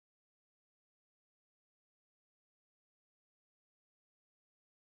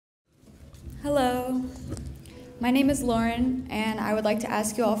Hello, my name is Lauren, and I would like to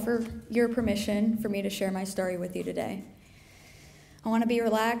ask you all for your permission for me to share my story with you today. I want to be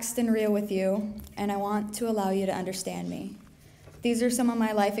relaxed and real with you, and I want to allow you to understand me. These are some of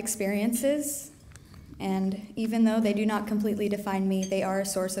my life experiences, and even though they do not completely define me, they are a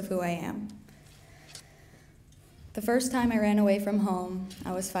source of who I am. The first time I ran away from home,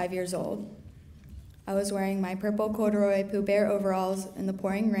 I was 5 years old. I was wearing my purple corduroy Pooh Bear overalls in the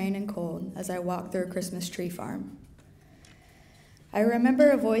pouring rain and cold as I walked through a Christmas tree farm. I remember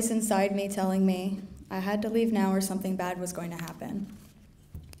a voice inside me telling me I had to leave now or something bad was going to happen.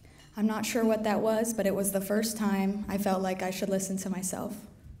 I'm not sure what that was, but it was the first time I felt like I should listen to myself.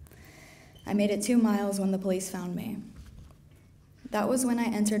 I made it 2 miles when the police found me. That was when I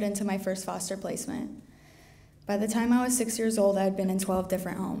entered into my first foster placement. By the time I was 6 years old, I had been in 12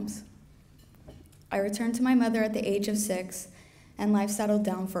 different homes. I returned to my mother at the age of 6, and life settled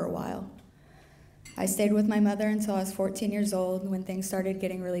down for a while. I stayed with my mother until I was 14 years old when things started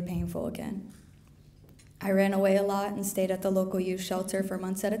getting really painful again. I ran away a lot and stayed at the local youth shelter for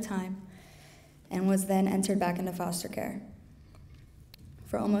months at a time, and was then entered back into foster care.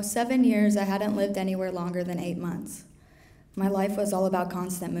 For almost 7 years, I hadn't lived anywhere longer than 8 months. My life was all about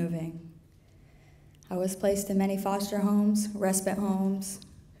constant moving. I was placed in many foster homes, respite homes,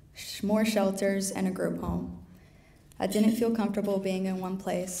 more shelters, and a group home. I didn't feel comfortable being in one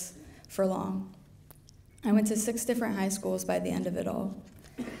place for long. I went to 6 different high schools by the end of it all.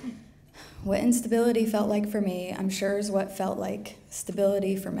 What instability felt like for me, I'm sure is what felt like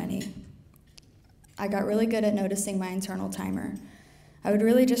stability for many. I got really good at noticing my internal timer. I would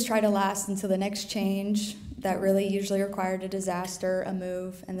really just try to last until the next change that really usually required a disaster, a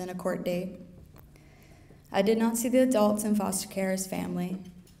move, and then a court date. I did not see the adults in foster care as family.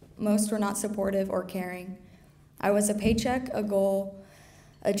 Most were not supportive or caring. I was a paycheck, a goal,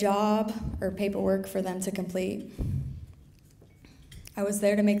 a job, or paperwork for them to complete. I was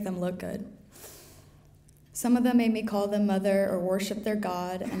there to make them look good. Some of them made me call them mother or worship their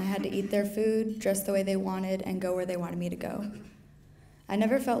God, and I had to eat their food, dress the way they wanted, and go where they wanted me to go. I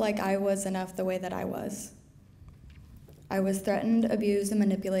never felt like I was enough the way that I was. I was threatened, abused, and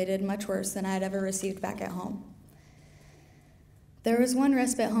manipulated much worse than I had ever received back at home. There was one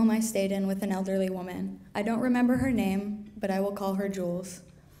respite home I stayed in with an elderly woman. I don't remember her name, but I will call her Jules.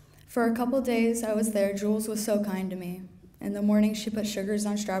 For a couple days I was there, Jules was so kind to me. In the morning, she put sugars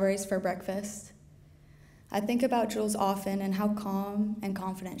on strawberries for breakfast. I think about Jules often and how calm and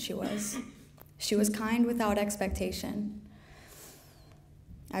confident she was. She was kind without expectation.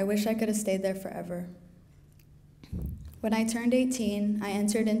 I wish I could have stayed there forever. When I turned 18, I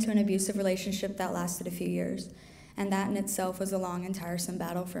entered into an abusive relationship that lasted a few years, and that in itself was a long and tiresome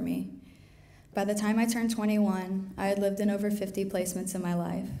battle for me. By the time I turned 21, I had lived in over 50 placements in my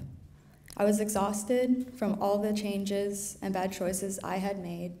life. I was exhausted from all the changes and bad choices I had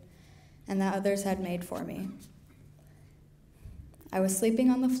made and that others had made for me. I was sleeping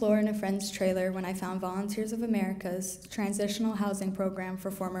on the floor in a friend's trailer when I found Volunteers of America's Transitional housing program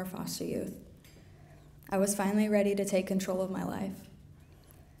for former foster youth. I was finally ready to take control of my life.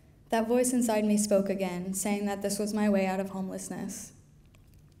 That voice inside me spoke again, saying that this was my way out of homelessness.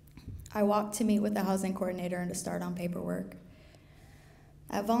 I walked to meet with the housing coordinator and to start on paperwork.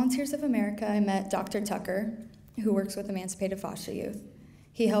 At Volunteers of America, I met Dr. Tucker, who works with emancipated foster youth.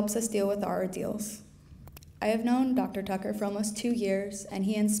 He helps us deal with our ordeals. I have known Dr. Tucker for almost 2 years, and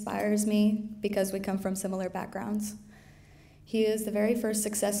he inspires me because we come from similar backgrounds. He is the very first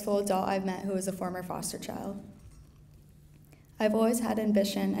successful adult I've met who is a former foster child. I've always had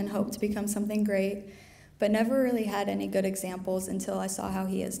ambition and hoped to become something great, but never really had any good examples until I saw how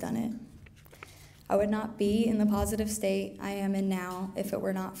he has done it. I would not be in the positive state I am in now if it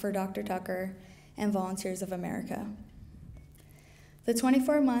were not for Dr. Tucker and Volunteers of America. The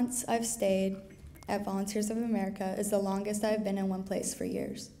 24 months I've stayed at Volunteers of America is the longest I've been in one place for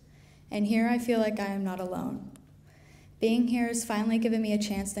years, and here I feel like I am not alone. Being here has finally given me a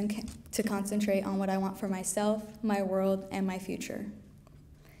chance to concentrate on what I want for myself, my world, and my future.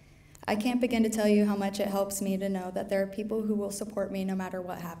 I can't begin to tell you how much it helps me to know that there are people who will support me no matter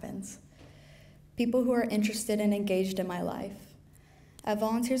what happens. People who are interested and engaged in my life. At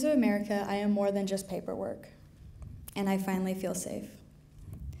Volunteers of America, I am more than just paperwork, and I finally feel safe.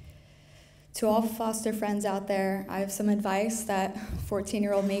 To all foster friends out there, I have some advice that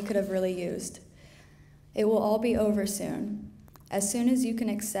 14-year-old me could have really used. It will all be over soon. As soon as you can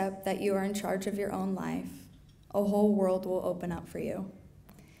accept that you are in charge of your own life, a whole world will open up for you.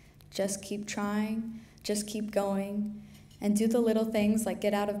 Just keep trying, just keep going, and do the little things like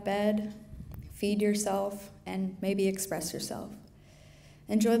get out of bed, feed yourself, and maybe express yourself.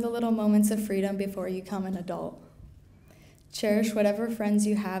 Enjoy the little moments of freedom before you become an adult. Cherish whatever friends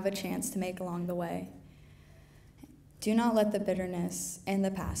you have a chance to make along the way. Do not let the bitterness in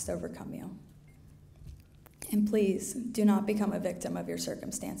the past overcome you. And please, do not become a victim of your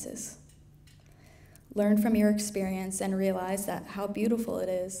circumstances. Learn from your experience and realize that how beautiful it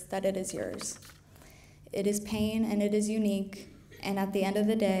is that it is yours. It is pain and it is unique, and at the end of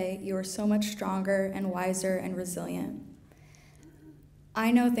the day, you are so much stronger and wiser and resilient.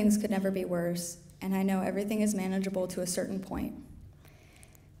 I know things could never be worse, and I know everything is manageable to a certain point.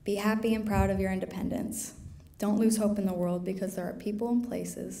 Be happy and proud of your independence. Don't lose hope in the world, because there are people and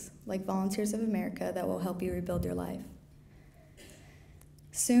places, like Volunteers of America, that will help you rebuild your life.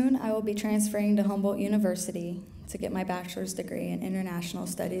 Soon, I will be transferring to Humboldt University to get my bachelor's degree in International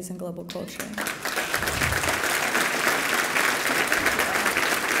Studies and Global Culture.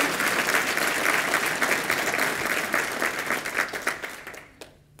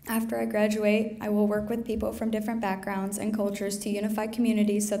 After I graduate, I will work with people from different backgrounds and cultures to unify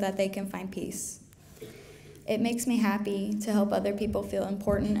communities so that they can find peace. It makes me happy to help other people feel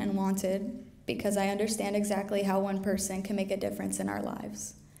important and wanted, because I understand exactly how one person can make a difference in our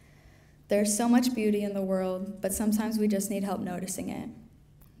lives. There's so much beauty in the world, but sometimes we just need help noticing it.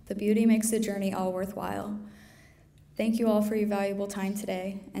 The beauty makes the journey all worthwhile. Thank you all for your valuable time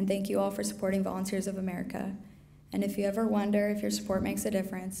today, and thank you all for supporting Volunteers of America. And if you ever wonder if your support makes a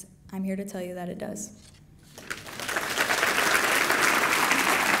difference, I'm here to tell you that it does.